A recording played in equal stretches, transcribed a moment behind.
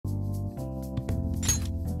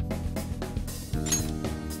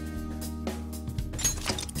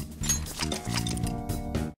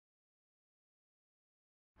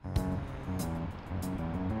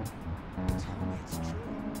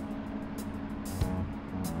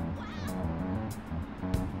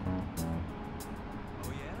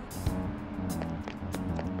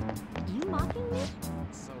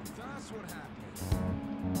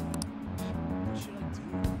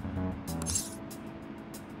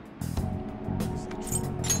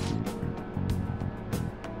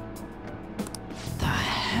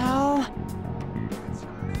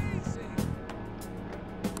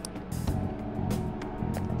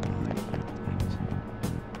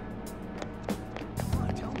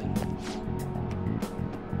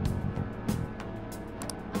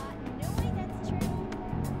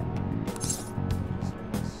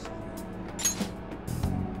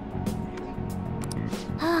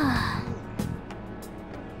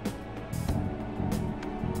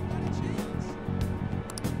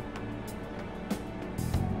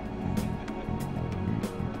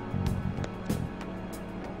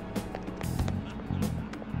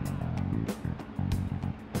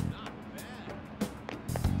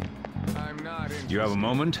You have a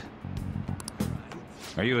moment?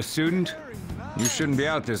 Are you a student? You shouldn't be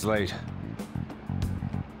out this late.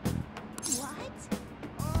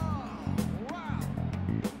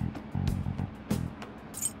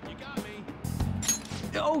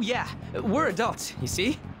 Oh yeah, we're adults, you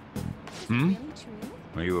see? Hmm?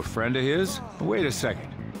 Are you a friend of his? Wait a second.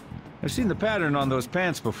 I've seen the pattern on those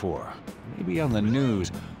pants before. Maybe on the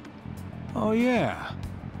news. Oh yeah.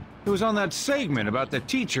 It was on that segment about the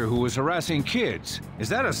teacher who was harassing kids. Is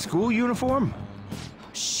that a school uniform?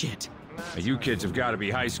 Shit. You kids have got to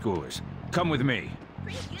be high schoolers. Come with me.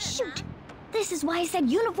 Shoot! This is why I said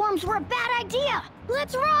uniforms were a bad idea!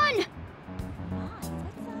 Let's run!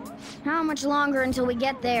 How much longer until we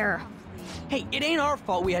get there? Hey, it ain't our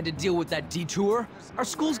fault we had to deal with that detour. Our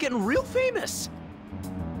school's getting real famous.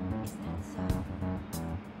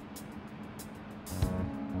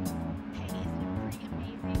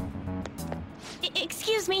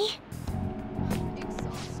 Excuse me?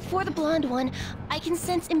 For the blonde one, I can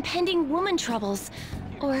sense impending woman troubles.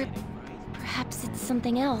 Or perhaps it's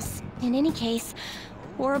something else. In any case,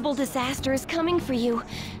 horrible disaster is coming for you.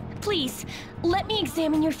 Please, let me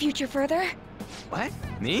examine your future further. What?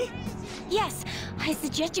 Me? Yes, I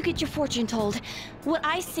suggest you get your fortune told. What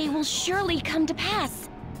I say will surely come to pass.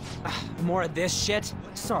 More of this shit?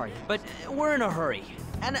 Sorry, but we're in a hurry.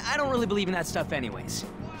 And I don't really believe in that stuff anyways.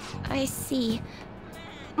 I see.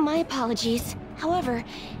 My apologies. However,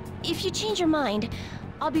 if you change your mind,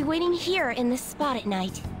 I'll be waiting here in this spot at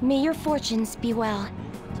night. May your fortunes be well.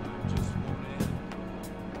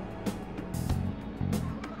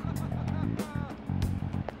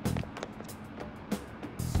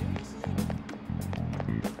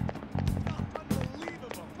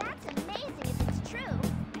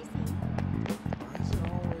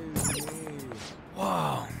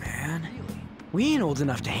 Whoa, man. We ain't old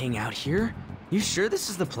enough to hang out here. You sure this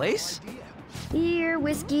is the place? Beer,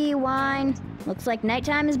 whiskey, wine. Looks like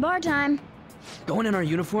nighttime is bar time. Going in our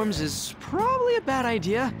uniforms is probably a bad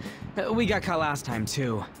idea. We got caught last time,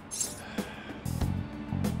 too.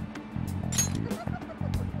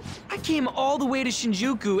 I came all the way to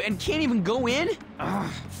Shinjuku and can't even go in? Ugh,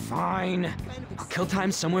 fine. I'll kill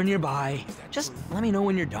time somewhere nearby. Just let me know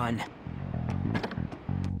when you're done.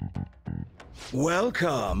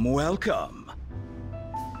 Welcome, welcome.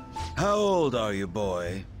 How old are you,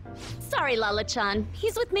 boy? Sorry, Lala-chan.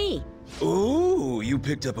 He's with me. Ooh, you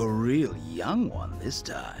picked up a real young one this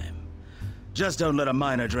time. Just don't let a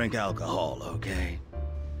minor drink alcohol, okay?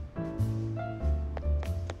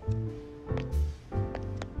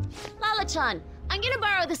 Lala-chan, I'm gonna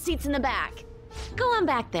borrow the seats in the back. Go on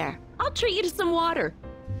back there. I'll treat you to some water.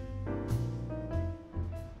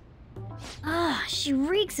 Ah, she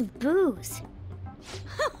reeks of booze.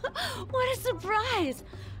 What a surprise!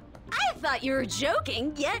 I thought you were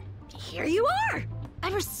joking, yet here you are!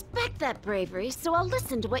 I respect that bravery, so I'll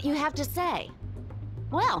listen to what you have to say.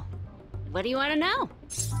 Well, what do you want to know?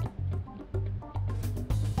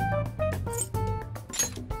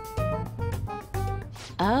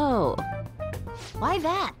 Oh, why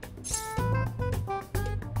that?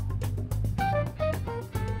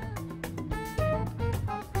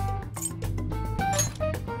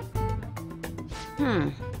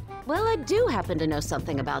 Well, I do happen to know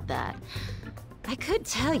something about that. I could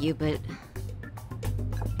tell you, but...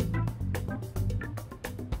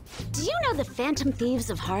 Do you know the Phantom Thieves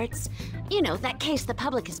of Hearts? You know, that case the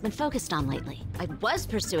public has been focused on lately. I was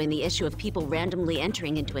pursuing the issue of people randomly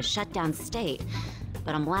entering into a shutdown state,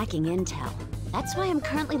 but I'm lacking intel. That's why I'm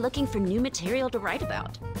currently looking for new material to write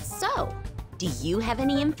about. So, do you have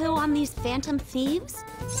any info on these Phantom Thieves?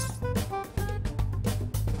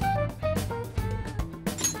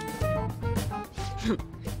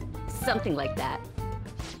 Something like that.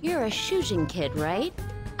 You're a Shujin kid, right?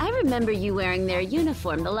 I remember you wearing their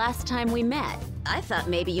uniform the last time we met. I thought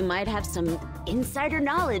maybe you might have some insider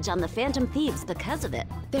knowledge on the Phantom Thieves because of it.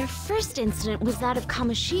 Their first incident was that of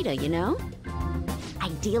Kamoshida, you know?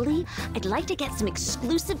 Ideally, I'd like to get some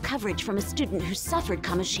exclusive coverage from a student who suffered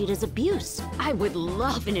Kamoshida's abuse. I would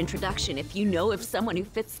love an introduction if you know of someone who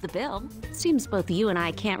fits the bill. Seems both you and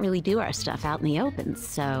I can't really do our stuff out in the open,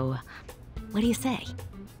 so what do you say?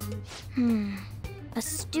 A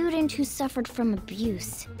student who suffered from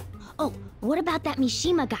abuse. Oh, what about that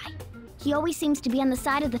Mishima guy? He always seems to be on the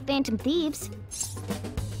side of the Phantom Thieves.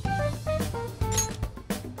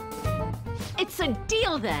 It's a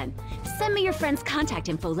deal then! Send me your friend's contact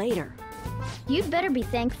info later. You'd better be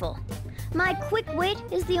thankful. My quick wit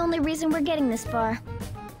is the only reason we're getting this far.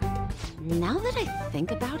 Now that I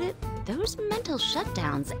think about it, those mental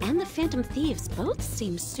shutdowns and the Phantom Thieves both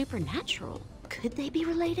seem supernatural. Could they be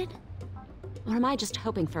related? Or am I just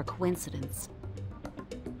hoping for a coincidence?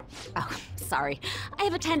 Oh, sorry. I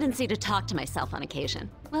have a tendency to talk to myself on occasion.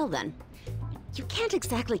 Well then, you can't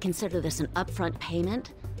exactly consider this an upfront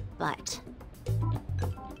payment, but...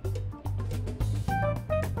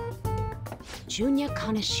 Junya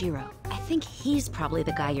Kaneshiro. I think he's probably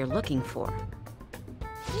the guy you're looking for.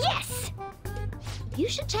 Yes! You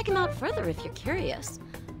should check him out further if you're curious.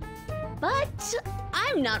 But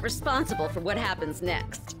I'm not responsible for what happens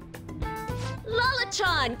next.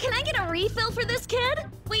 Lala-chan, can I get a refill for this kid?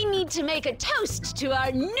 We need to make a toast to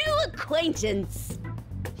our new acquaintance.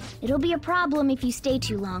 It'll be a problem if you stay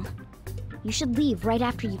too long. You should leave right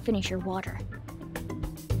after you finish your water.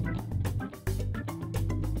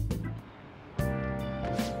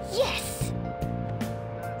 Yes!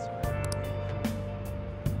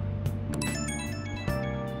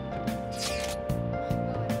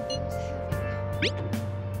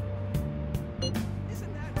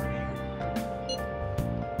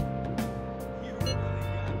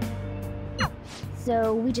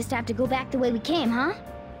 So we just have to go back the way we came, huh?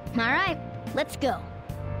 All right, let's go.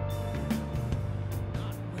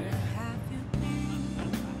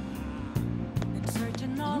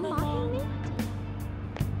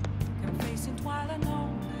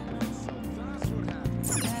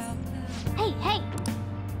 Hey, hey!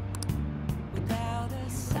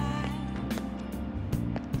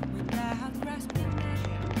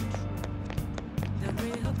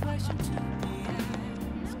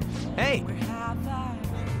 Hey!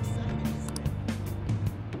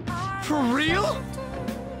 For real?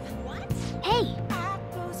 Hey!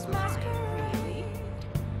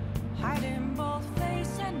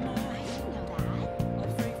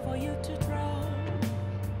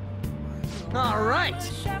 All right!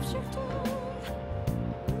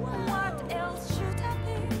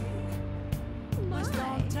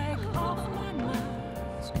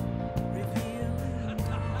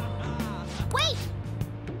 Wait!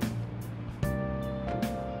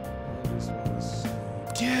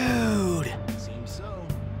 Dude! Seems so.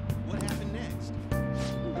 What happened next?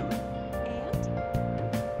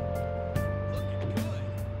 Looking good.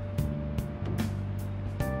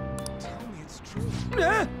 Tell me it's true.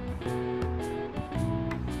 Ah!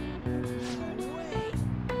 No way.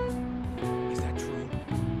 Is that true?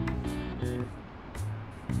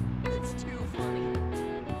 It's too funny.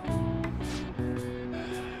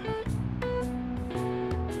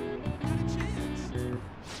 Not a chance.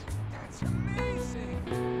 That's amazing.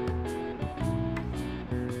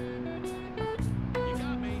 You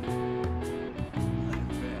got me. I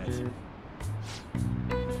bet.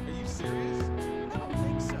 Are you serious? I don't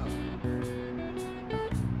think so.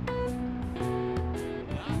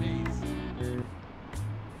 Nice.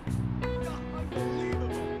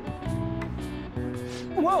 Unbelievable.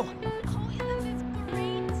 Whoa! Oh, this is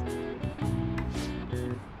great!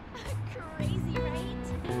 Crazy, right?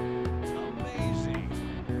 Amazing.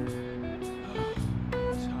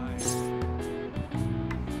 Time.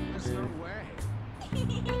 There's no way.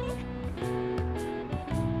 Impressive, huh?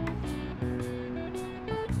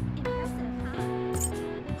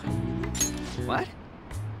 What?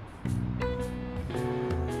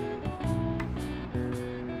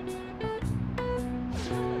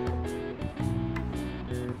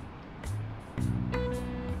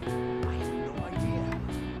 I have no idea.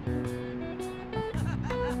 That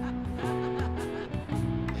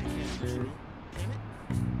can't be true, can it?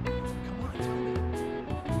 Come on, tell me.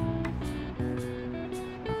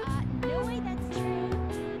 No way that's true.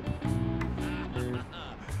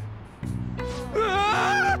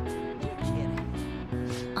 Ah! You're kidding.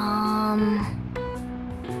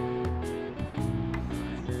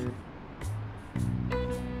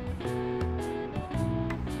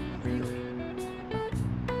 Really?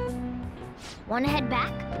 Wanna head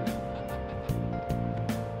back?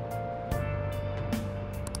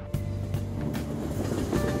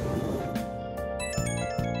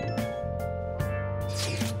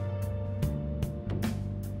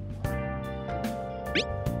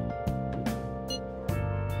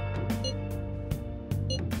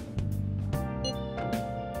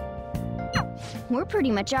 We're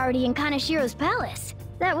pretty much already in Kaneshiro's palace.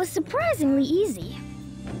 That was surprisingly easy.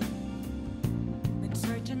 Been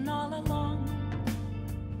searching all along.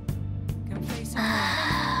 Confessing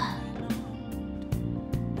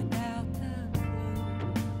without a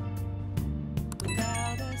clue,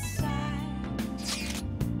 without a sign,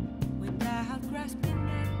 without grasping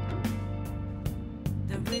it.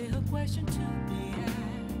 The real question to be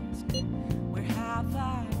asked: where have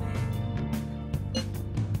I been?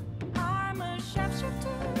 I'm a sharpshooter.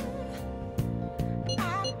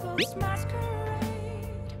 Apples masquerade,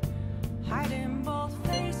 hiding both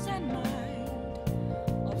face and mind,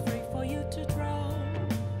 afraid for you to drown.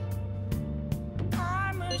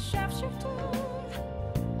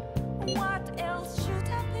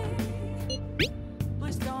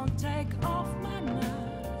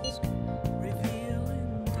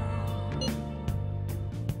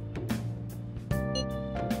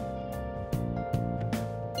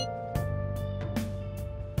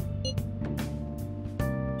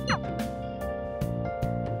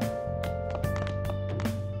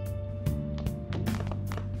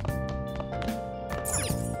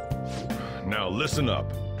 listen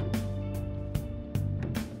up.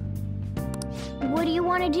 What do you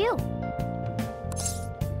want to do?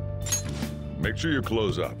 Make sure you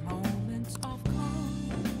close up. Moments of calm.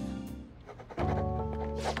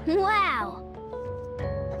 Wow!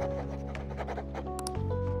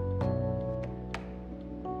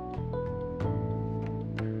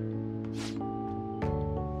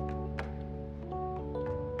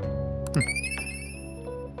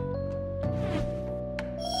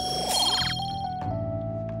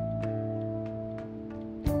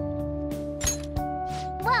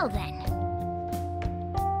 Well then.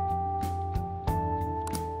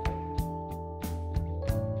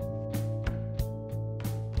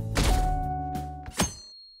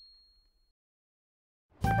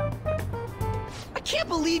 I can't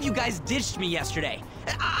believe you guys ditched me yesterday.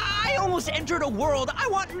 I almost entered a world I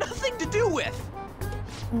want nothing to do with.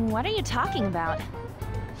 What are you talking about?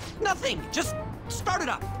 Nothing. Just start it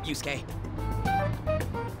up, Yusuke.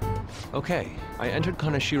 Okay, I entered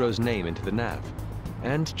Kanashiro's name into the nav.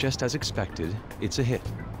 And just as expected, it's a hit.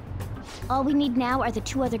 All we need now are the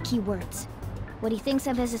two other keywords. What he thinks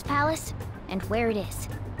of as his palace, and where it is.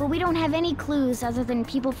 But we don't have any clues other than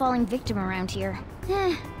people falling victim around here.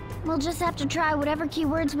 We'll just have to try whatever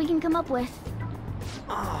keywords we can come up with.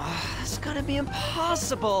 Oh, that's gotta be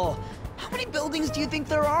impossible. How many buildings do you think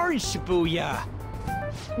there are in Shibuya?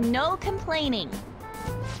 No complaining.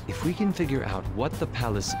 If we can figure out what the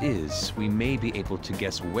palace is, we may be able to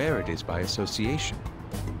guess where it is by association.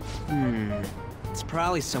 It's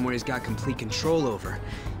probably somewhere he's got complete control over.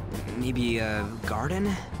 Maybe a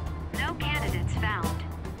garden? No candidates found.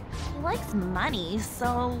 He likes money,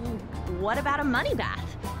 so what about a money bath?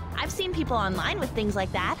 I've seen people online with things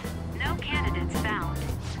like that. No candidates found.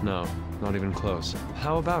 No, not even close.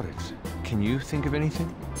 How about it? Can you think of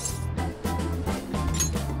anything?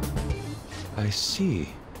 I see.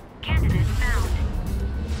 Candidate found.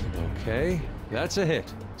 Okay, that's a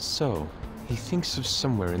hit. So, he thinks of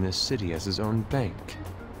somewhere in this city as his own bank.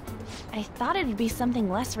 I thought it'd be something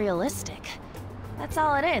less realistic. That's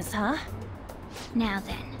all it is, huh? Now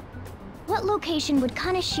then, what location would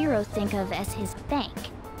Kaneshiro think of as his bank?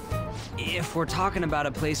 If we're talking about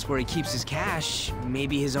a place where he keeps his cash,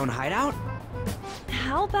 maybe his own hideout?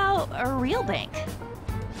 How about a real bank?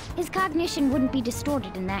 His cognition wouldn't be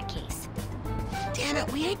distorted in that case. Damn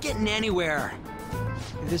it, we ain't getting anywhere.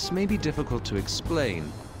 This may be difficult to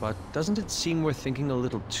explain, but doesn't it seem we're thinking a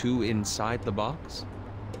little too inside the box?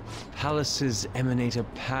 Palaces emanate a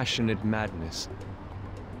passionate madness.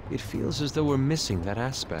 It feels as though we're missing that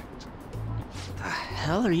aspect. The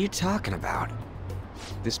hell are you talking about?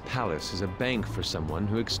 This palace is a bank for someone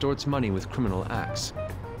who extorts money with criminal acts.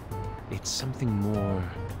 It's something more...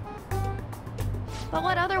 But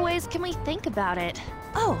what other ways can we think about it?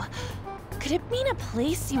 Oh, could it mean a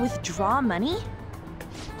place you withdraw money?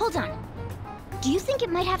 Hold on. Do you think it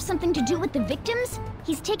might have something to do with the victims?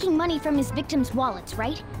 He's taking money from his victims' wallets,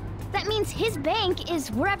 right? That means his bank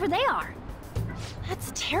is wherever they are.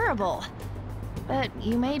 That's terrible. But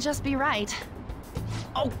you may just be right.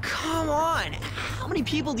 Oh, come on! How many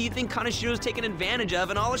people do you think Kaneshiro's taken advantage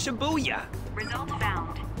of in all of Shibuya? Result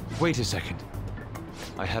found. Wait a second.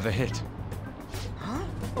 I have a hit. Huh?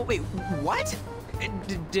 Oh, wait, what?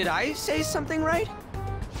 Did I say something right?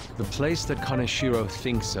 The place that Kaneshiro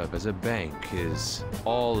thinks of as a bank is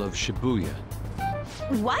all of Shibuya.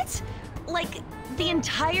 What? Like, the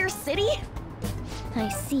entire city? I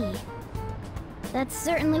see. That's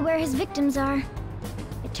certainly where his victims are.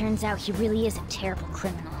 It turns out he really is a terrible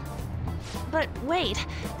criminal. But wait,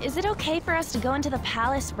 is it okay for us to go into the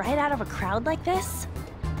palace right out of a crowd like this?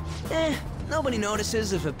 Nobody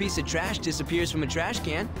notices if a piece of trash disappears from a trash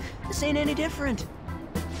can. This ain't any different.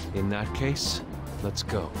 In that case, let's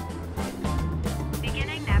go.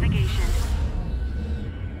 Beginning navigation.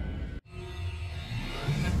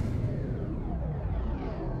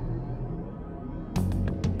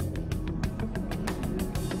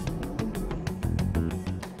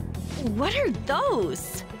 What are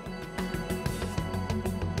those?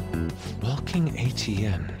 Walking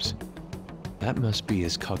ATMs. That must be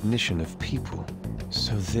his cognition of people.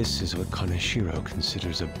 So this is what Kaneshiro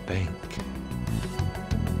considers a bank.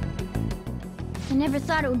 I never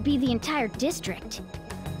thought it would be the entire district.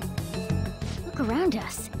 Look around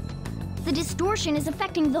us. The distortion is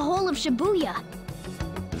affecting the whole of Shibuya.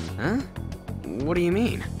 Huh? What do you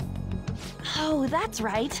mean? Oh, that's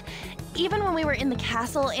right. Even when we were in the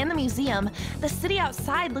castle and the museum, the city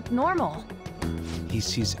outside looked normal. He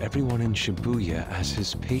sees everyone in Shibuya as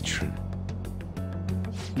his patron.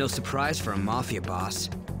 No surprise for a mafia boss.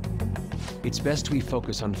 It's best we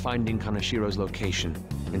focus on finding Kaneshiro's location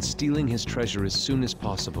and stealing his treasure as soon as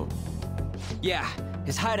possible. Yeah,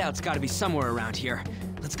 his hideout's gotta be somewhere around here.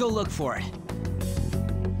 Let's go look for it.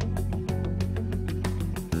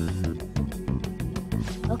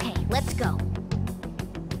 Okay, let's go.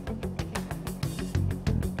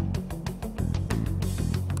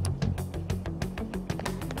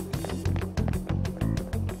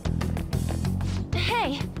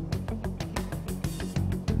 Hey!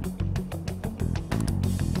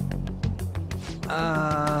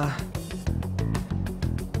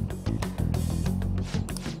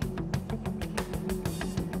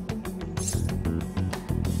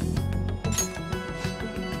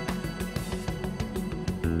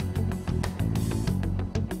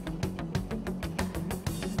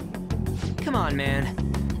 Come on, man.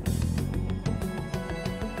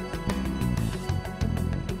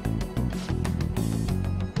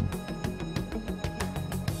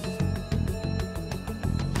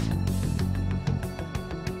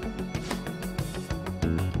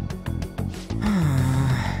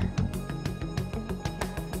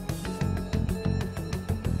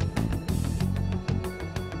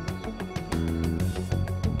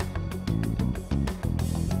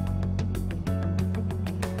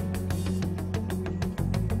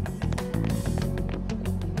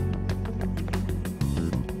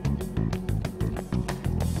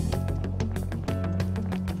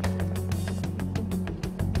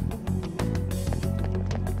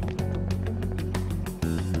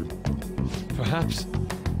 Perhaps.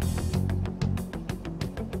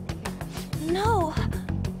 No!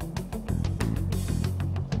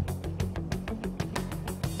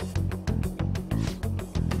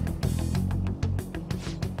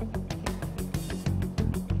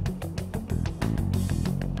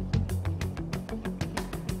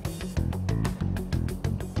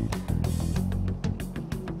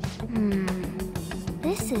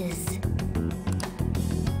 This is...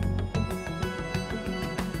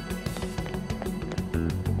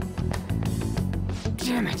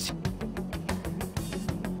 Damn it!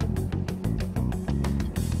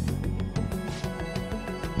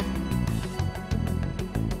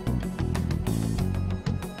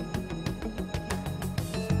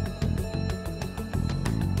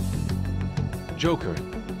 Joker.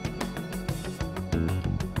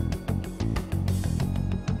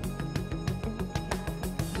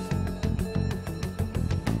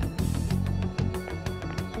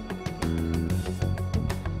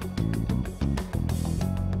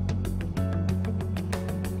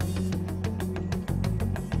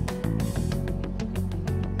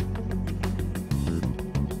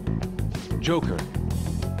 Joker.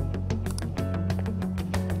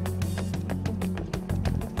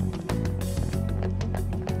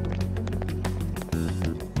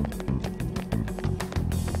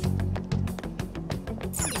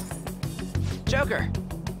 Joker!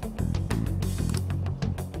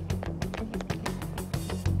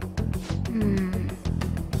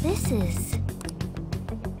 This is...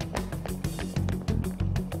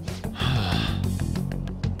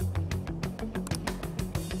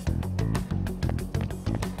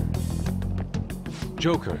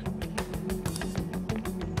 Joker.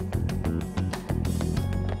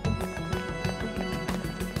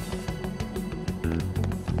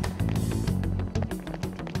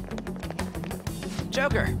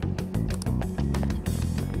 Joker!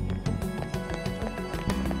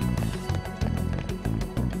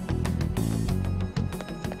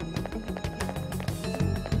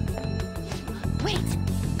 Wait!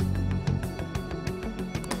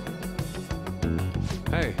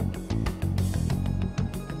 Hey.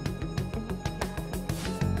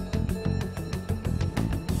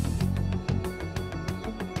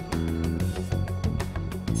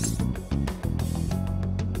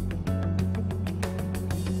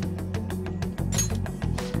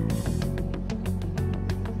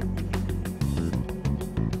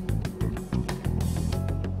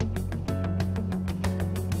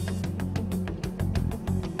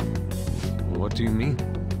 What do you mean?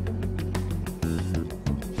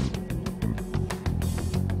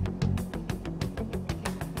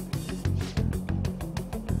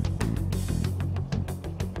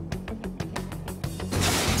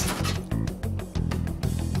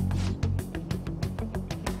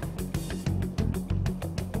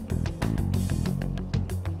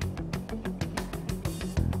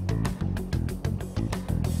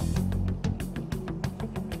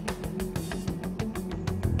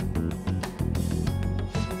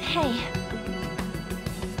 Hey.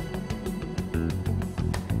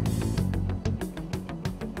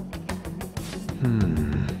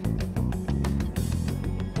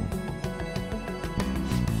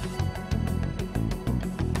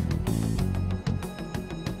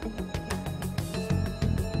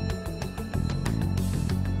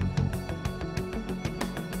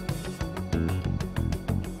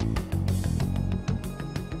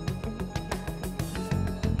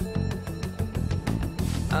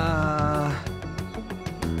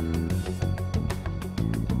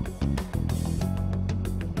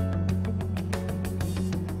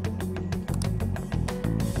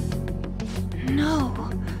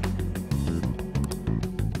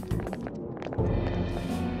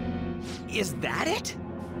 Is that it?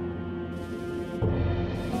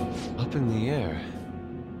 Up in the air.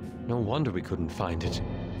 No wonder we couldn't find it.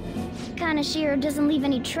 Kinda sheer doesn't leave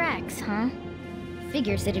any tracks, huh?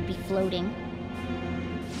 Figures it'd be floating.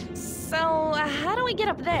 So, how do we get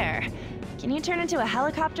up there? Can you turn into a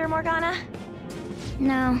helicopter, Morgana?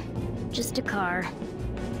 No, just a car.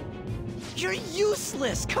 You're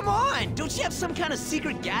useless! Come on! Don't you have some kind of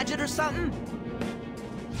secret gadget or something?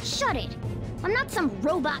 Shut it! I'm not some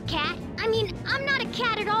robot cat. I mean, I'm not a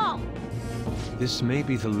cat at all. This may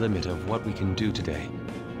be the limit of what we can do today.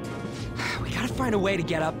 We gotta find a way to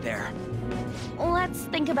get up there. Let's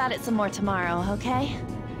think about it some more tomorrow, okay?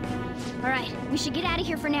 Alright, we should get out of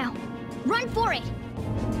here for now. Run for it!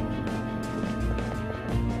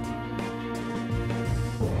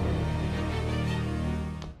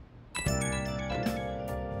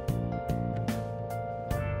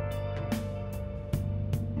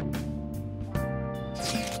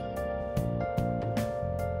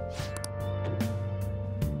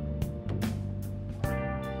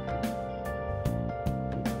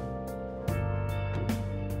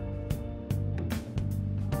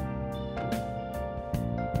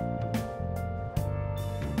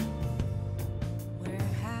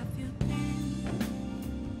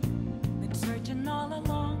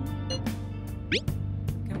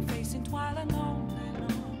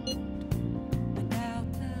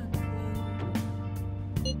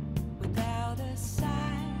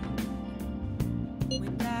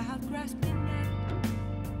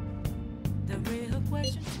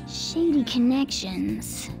 Shady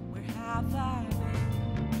connections.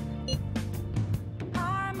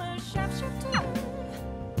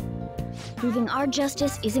 Proving our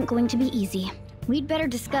justice isn't going to be easy. We'd better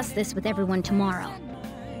discuss this with everyone tomorrow.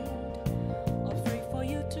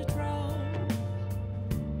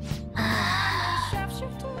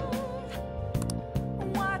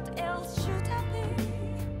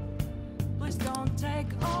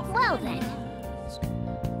 Well then.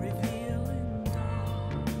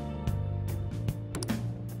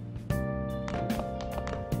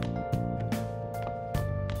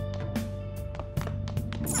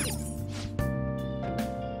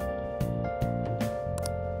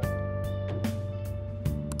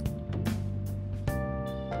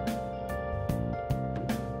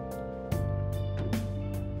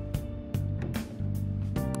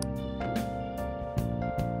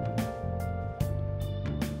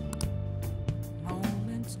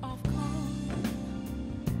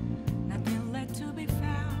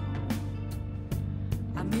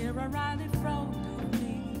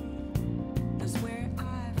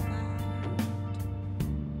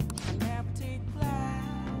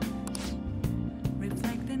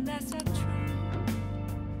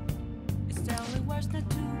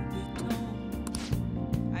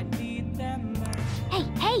 Hey,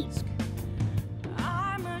 hey!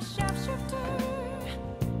 I'm a shapeshifter,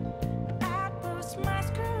 Atlus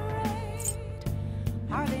masquerade,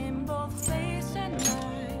 heart in both face and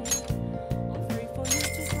mind, all free for you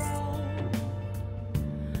to grow.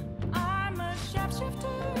 I'm a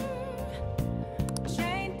shapeshifter,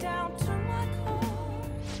 chained down to my core.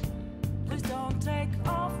 Please don't take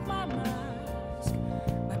off my mask,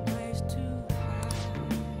 my place to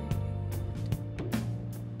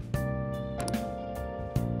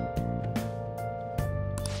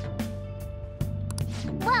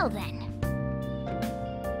Well then.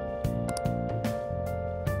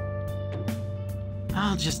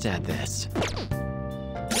 I'll just add this.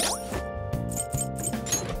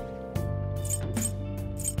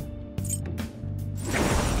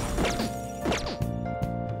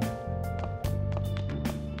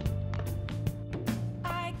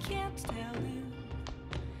 I can't tell you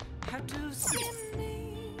how to see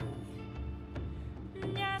me.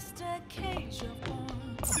 Just a cage of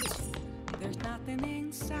bones. There's nothing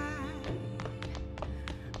inside.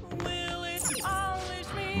 Will it always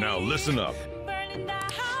be? Now listen up.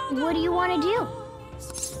 What do you want to do?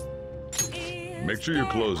 Make sure you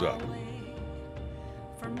close up.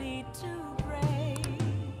 For me to break.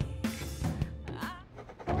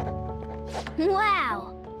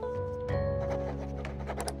 Wow!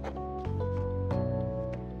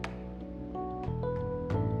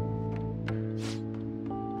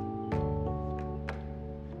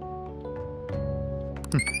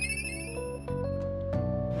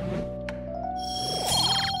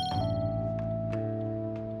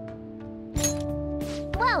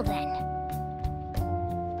 Well then.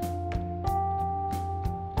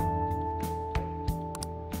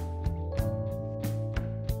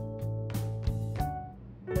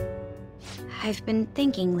 I've been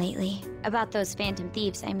thinking lately about those Phantom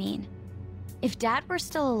Thieves, I mean. If Dad were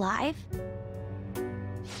still alive,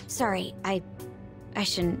 Sorry, I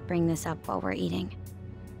shouldn't bring this up while we're eating.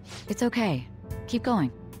 It's okay. Keep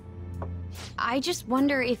going. I just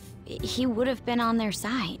wonder if he would have been on their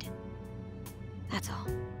side. That's all.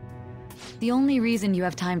 The only reason you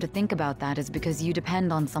have time to think about that is because you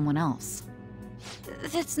depend on someone else.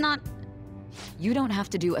 That's not... You don't have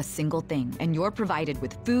to do a single thing, and you're provided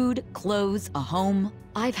with food, clothes, a home.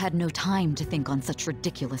 I've had no time to think on such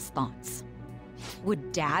ridiculous thoughts.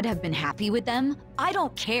 Would Dad have been happy with them? I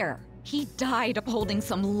don't care. He died upholding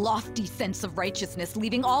some lofty sense of righteousness,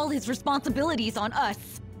 leaving all his responsibilities on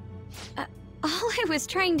us. All I was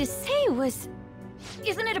trying to say was...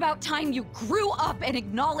 Isn't it about time you grew up and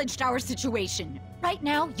acknowledged our situation? Right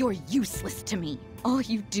now, you're useless to me. All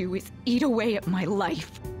you do is eat away at my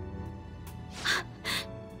life.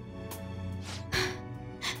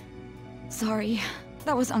 Sorry,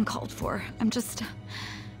 that was uncalled for. I'm just...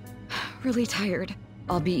 really tired.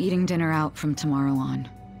 I'll be eating dinner out from tomorrow on.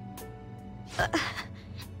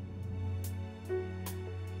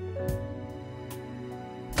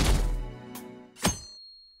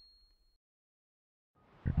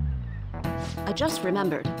 I just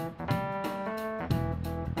remembered.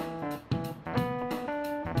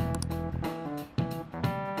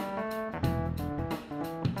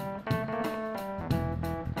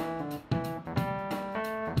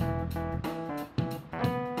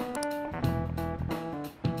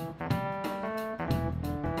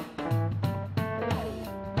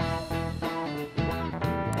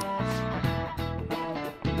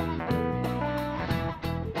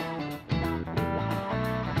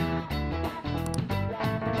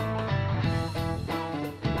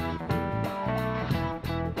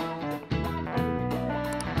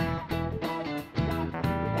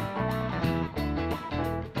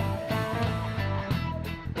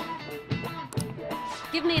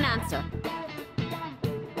 Give me an answer.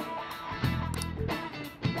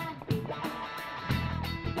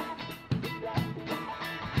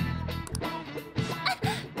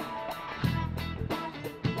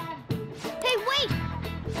 Hey, wait!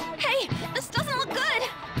 Hey, this doesn't look good!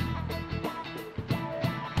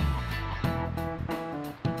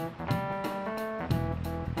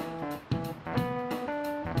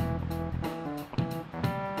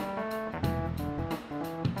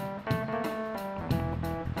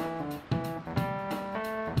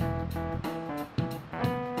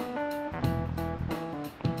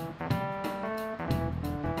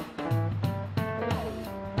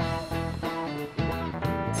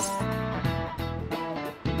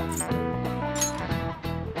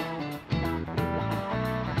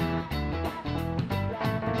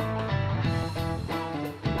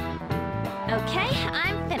 Okay,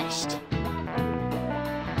 I'm finished.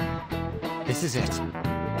 This is it.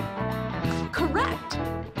 Correct!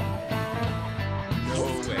 No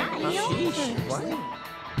way. Sheesh. What?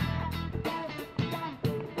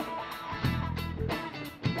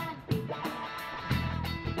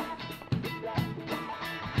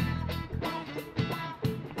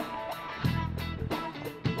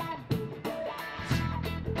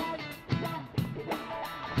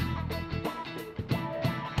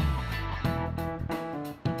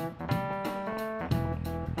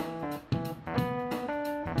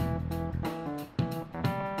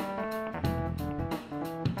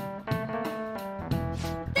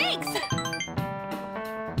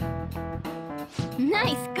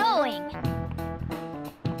 Nice going!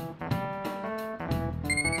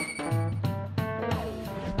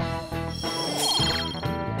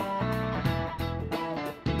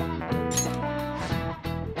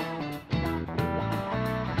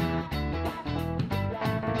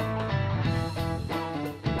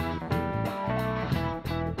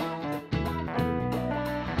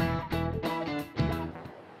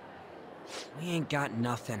 We ain't got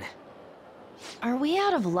nothing. Are we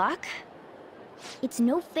out of luck? It's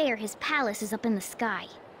no fair his palace is up in the sky.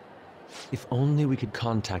 If only we could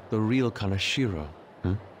contact the real Kanashiro,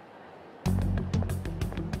 huh?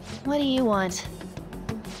 What do you want?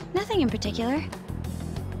 Nothing in particular.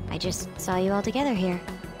 I just saw you all together here.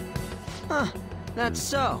 Huh, that's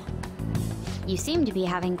so. You seem to be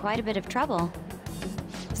having quite a bit of trouble.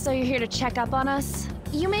 So you're here to check up on us?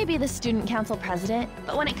 You may be the student council president,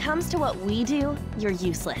 but when it comes to what we do, you're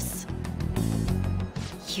useless.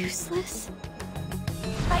 Useless?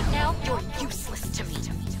 Right now, you're useless to me.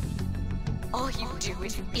 All you do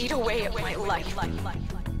is eat away at my life.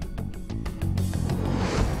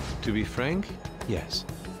 To be frank, yes.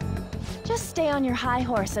 Just stay on your high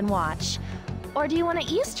horse and watch. Or do you want to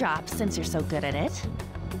eavesdrop, since you're so good at it?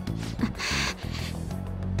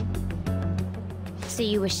 So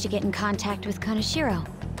you wish to get in contact with Kanashiro?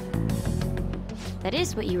 That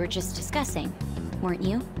is what you were just discussing. weren't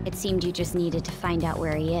you? It seemed you just needed to find out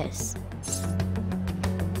where he is.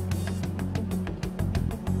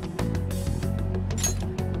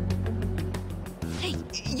 Hey,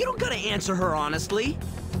 you don't gotta answer her honestly.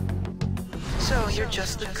 So you're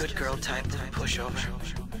just the good girl type to push over.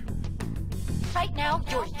 Right now,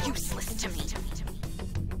 you're useless to me.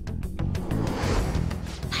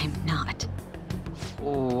 I'm not.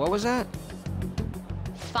 What was that?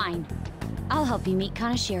 Fine. I'll help you meet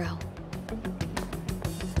Kaneshiro.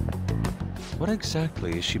 What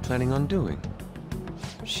exactly is she planning on doing?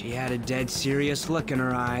 She had a dead serious look in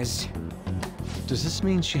her eyes. Does this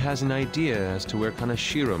mean she has an idea as to where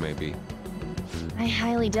Kaneshiro may be? I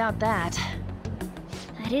highly doubt that.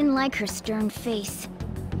 I didn't like her stern face.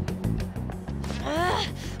 Ugh,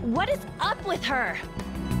 what is up with her?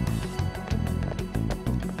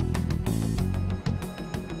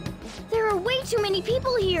 There are way too many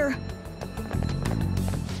people here.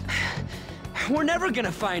 We're never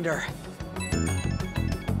gonna find her.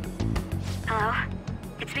 Hello?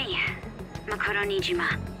 It's me, Makoto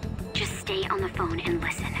Nijima. Just stay on the phone and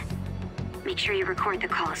listen. Make sure you record the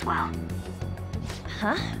call as well.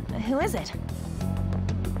 Huh? Who is it?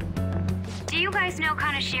 Do you guys know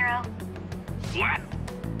Kaneshiro? What?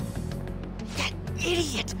 That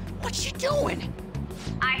idiot! What's she doing?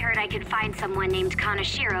 I heard I could find someone named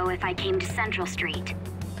Kaneshiro if I came to Central Street.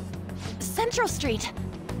 Central Street!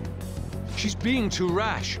 She's being too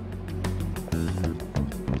rash.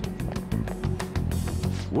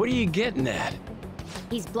 What are you getting at?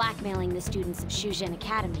 He's blackmailing the students of Shujin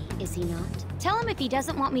Academy, is he not? Tell him if he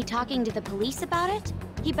doesn't want me talking to the police about it,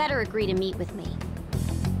 he better agree to meet with me.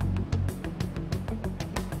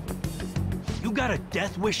 You got a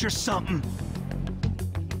death wish or something?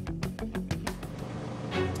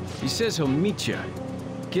 He says he'll meet you.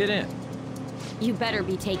 Get in. You better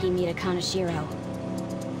be taking me to Kaneshiro.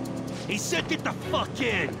 He said get the fuck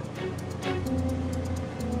in!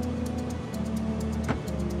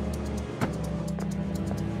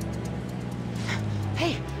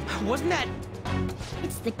 Hey, wasn't that...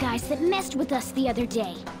 It's the guys that messed with us the other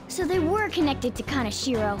day. So they were connected to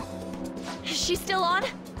Kaneshiro. Is she still on?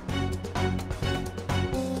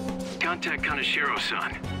 Contact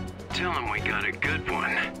Kaneshiro-san. Tell him we got a good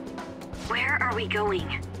one. Where are we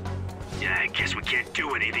going? Yeah, I guess we can't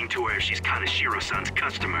do anything to her if she's Kaneshiro-san's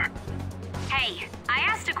customer. Hey, I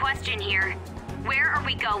asked a question here. Where are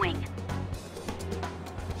we going?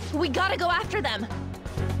 We gotta go after them.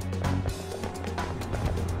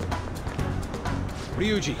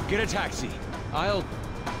 Ryuji, get a taxi. I'll...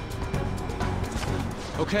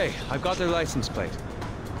 Okay, I've got their license plate.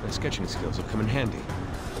 My sketching skills will come in handy.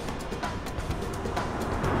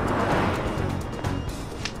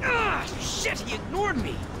 Ah, shit, he ignored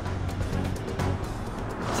me!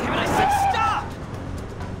 Damn it, I said stop!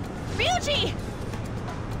 Ryuji!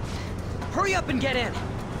 Hurry up and get in!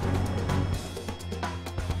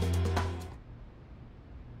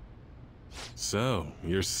 So,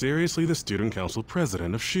 you're seriously the student council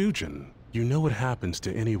president of Shujin. You know what happens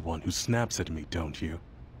to anyone who snaps at me, don't you?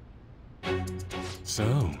 So,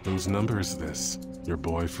 whose number is this? Your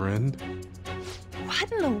boyfriend? What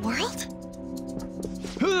in the world?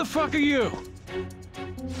 Who the fuck are you?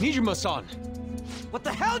 Nijima-san! What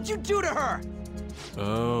the hell'd you do to her?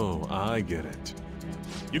 Oh, I get it.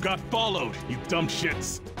 You got followed, you dumb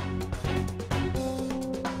shits!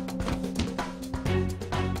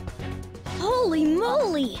 Holy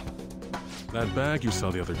moly! That bag you saw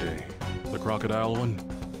the other day, the crocodile one,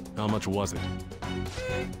 how much was it?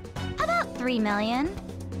 About 3 million.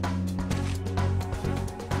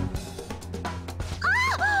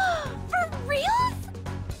 Ah! For reals?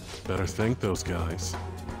 Better thank those guys.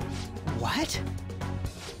 What?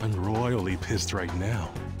 I'm royally pissed right now.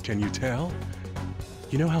 Can you tell?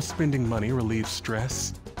 You know how spending money relieves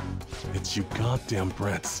stress? It's you goddamn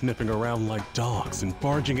brats sniffing around like dogs and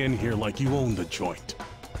barging in here like you own the joint.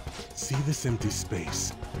 See this empty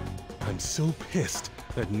space? I'm so pissed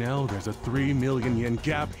that now there's a 3 million yen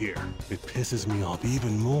gap here. It pisses me off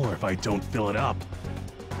even more if I don't fill it up.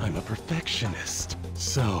 I'm a perfectionist.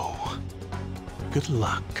 So, good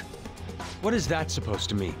luck. What is that supposed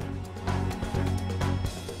to mean?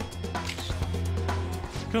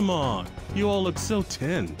 Come on, you all look so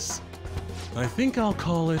tense. I think I'll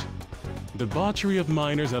call it debauchery of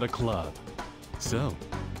minors at a club. So,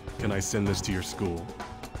 can I send this to your school?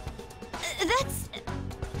 That's...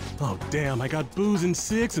 Oh damn, I got booze and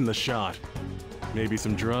cigs in the shot. Maybe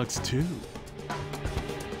some drugs too.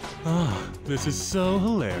 Ah, this is so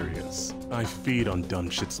hilarious. I feed on dumb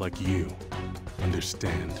shits like you.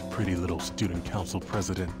 Understand, pretty little student council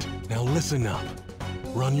president. Now listen up.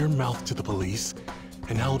 Run your mouth to the police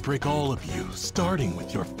and I'll break all of you, starting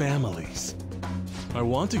with your families. I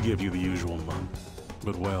want to give you the usual month,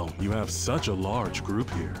 but well, you have such a large group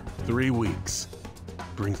here. 3 weeks.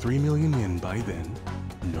 Bring 3 million yen by then,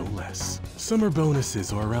 no less. Summer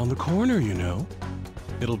bonuses are around the corner, you know.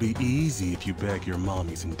 It'll be easy if you beg your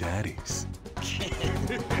mommies and daddies.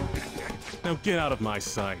 Now get out of my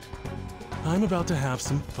sight. I'm about to have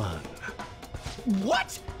some fun.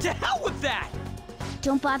 What? To hell with that!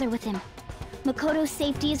 Don't bother with him. Makoto's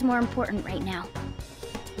safety is more important right now.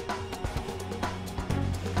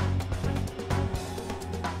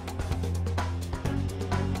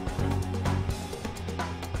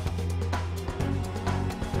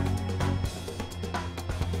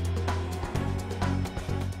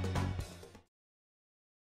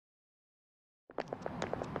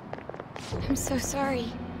 I'm so sorry.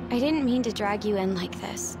 I didn't mean to drag you in like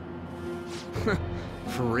this.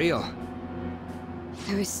 For real.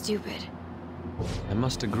 I was stupid. I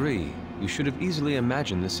must agree. You should have easily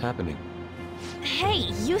imagined this happening. Hey,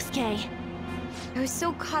 Yusuke! I was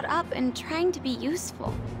so caught up in trying to be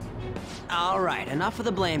useful. Alright, enough of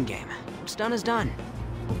the blame game. What's done is done.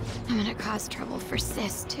 I'm gonna cause trouble for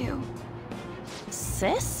Sis, too.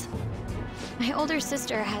 Sis? My older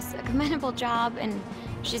sister has a commendable job, and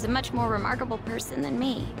she's a much more remarkable person than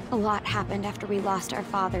me. A lot happened after we lost our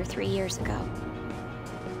father 3 years ago.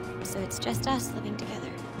 So it's just us living together.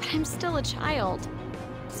 But I'm still a child.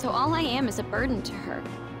 So all I am is a burden to her.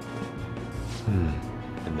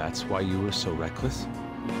 And that's why you were so reckless?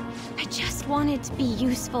 I just wanted to be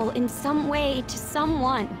useful in some way to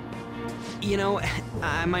someone. You know,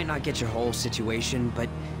 I might not get your whole situation, but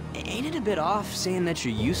ain't it a bit off saying that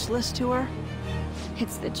you're useless to her?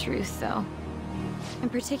 It's the truth, though. In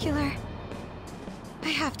particular, I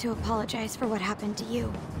have to apologize for what happened to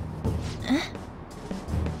you.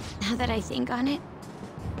 Now that I think on it,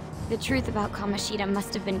 the truth about Kamoshida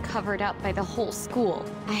must have been covered up by the whole school.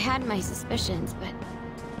 I had my suspicions, but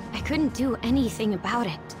I couldn't do anything about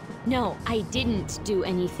it. No, I didn't do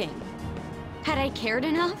anything. Had I cared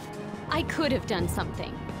enough, I could have done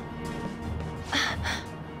something.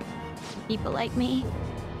 People like me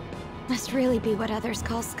must really be what others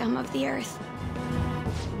call scum of the earth.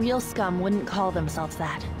 Real scum wouldn't call themselves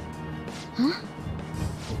that. Huh?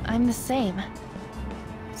 I'm the same.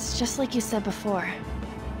 It's just like you said before.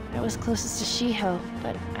 I was closest to Shiho,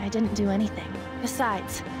 but I didn't do anything.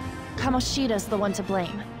 Besides, Kamoshida's the one to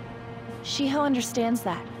blame. Shiho understands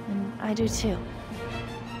that, and I do too.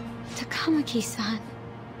 Takamaki-san.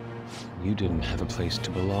 You didn't have a place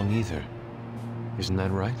to belong either. Isn't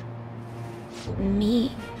that right?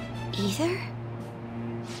 Me either?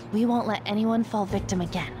 We won't let anyone fall victim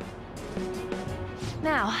again.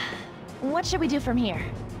 Now, what should we do from here?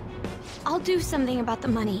 I'll do something about the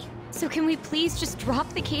money. So can we please just drop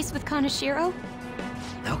the case with Kaneshiro?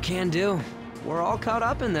 No can do. We're all caught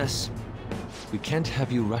up in this. We can't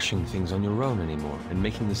have you rushing things on your own anymore and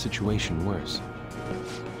making the situation worse.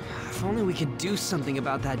 If only we could do something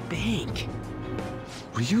about that bank.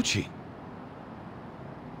 Ryuji!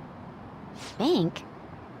 Bank?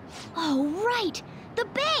 Oh, right! The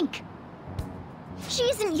bank! She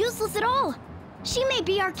isn't useless at all! She may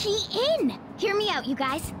be our key in! Hear me out, you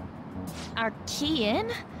guys. Our key in?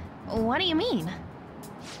 What do you mean?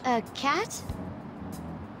 A cat?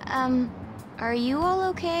 Are you all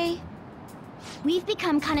okay? We've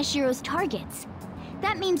become Kaneshiro's targets.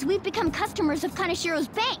 That means we've become customers of Kaneshiro's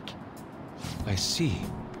bank. I see.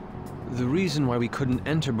 The reason why we couldn't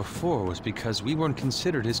enter before was because we weren't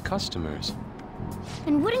considered his customers.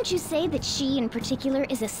 And wouldn't you say that she in particular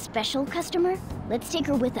is a special customer? Let's take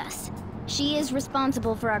her with us. She is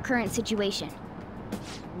responsible for our current situation.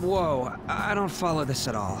 Whoa, I don't follow this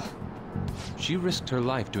at all. She risked her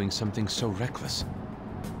life doing something so reckless.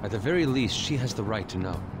 At the very least, she has the right to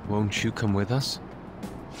know. Won't you come with us?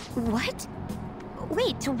 What?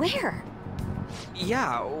 Wait, to where?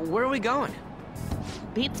 Yeah, where are we going?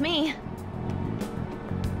 Beats me.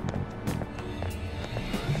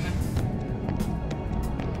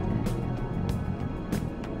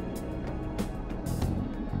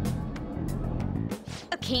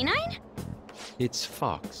 A canine? It's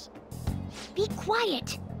Fox. Be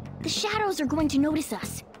quiet. The shadows are going to notice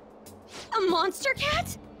us. A monster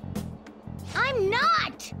cat? I'm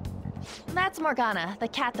not! That's Morgana, the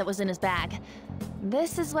cat that was in his bag.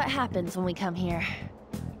 This is what happens when we come here.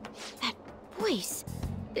 That voice.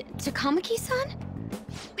 Takamaki-san?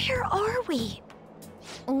 Where are we?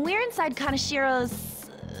 We're inside Kaneshiro's...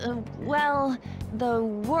 well, the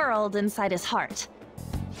world inside his heart.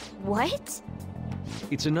 What?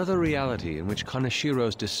 It's another reality in which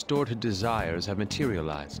Kaneshiro's distorted desires have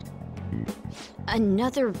materialized.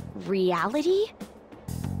 Another reality?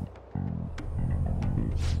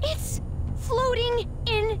 It's floating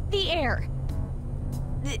in the air.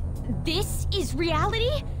 This is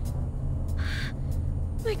reality?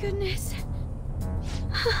 My goodness.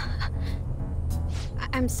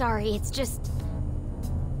 I'm sorry, it's just...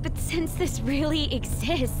 But since this really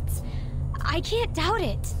exists, I can't doubt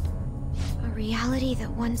it. A reality that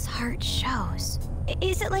one's heart shows.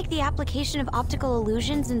 Is it like the application of optical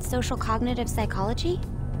illusions in social cognitive psychology?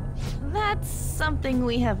 That's something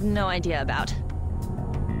we have no idea about.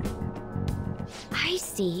 I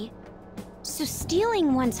see. So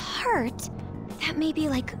stealing one's heart, that may be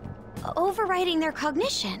like overriding their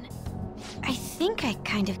cognition. I think I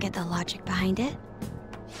kind of get the logic behind it.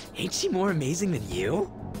 Ain't she more amazing than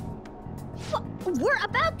you? We're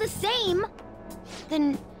about the same!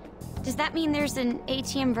 Then, does that mean there's an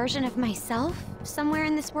ATM version of myself somewhere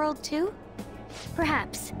in this world too?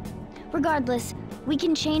 Perhaps. Regardless, we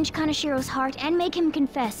can change Kanashiro's heart and make him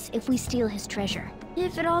confess if we steal his treasure.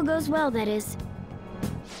 If it all goes well, that is.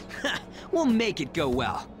 We'll make it go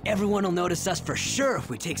well. Everyone will notice us for sure if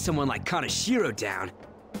we take someone like Kanashiro down.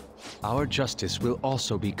 Our justice will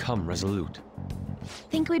also become resolute.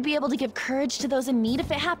 Think we'd be able to give courage to those in need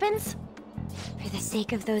if it happens? For the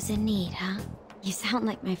sake of those in need, huh? You sound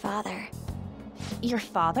like my father. Your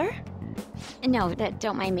father? No,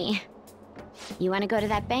 don't mind me. You want to go to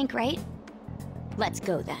that bank, right? Let's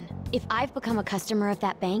go then. If I've become a customer of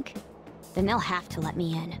that bank, then they'll have to let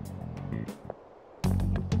me in.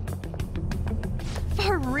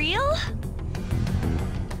 For real?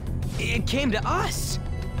 It came to us!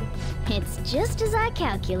 It's just as I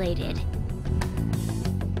calculated.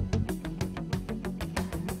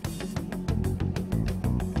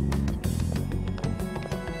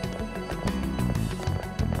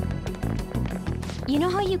 You know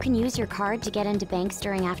how you can use your card to get into banks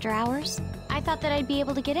during after hours? I thought that I'd be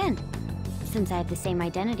able to get in, since I have the same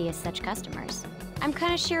identity as such customers. I'm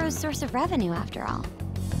Kanashiro's source of revenue, after all.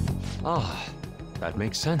 Ah, that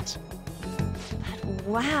makes sense.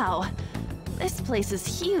 Wow. This place is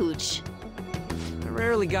huge. I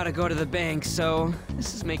rarely gotta go to the bank, so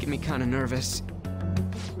this is making me kinda nervous.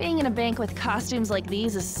 Being in a bank with costumes like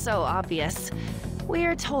these is so obvious.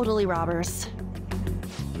 We're totally robbers.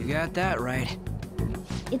 You got that right.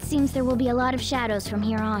 It seems there will be a lot of shadows from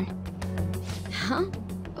here on. Huh?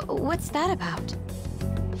 What's that about?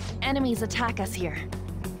 Enemies attack us here.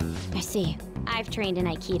 I see. I've trained in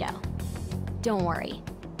Aikido. Don't worry.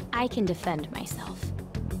 I can defend myself.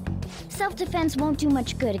 Self-defense won't do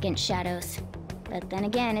much good against shadows. But then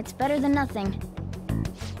again, it's better than nothing.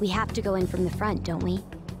 We have to go in from the front, don't we?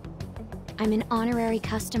 I'm an honorary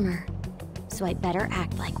customer, so I better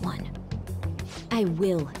act like one. I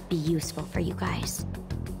will be useful for you guys.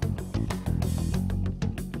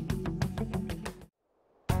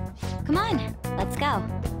 Come on, let's go.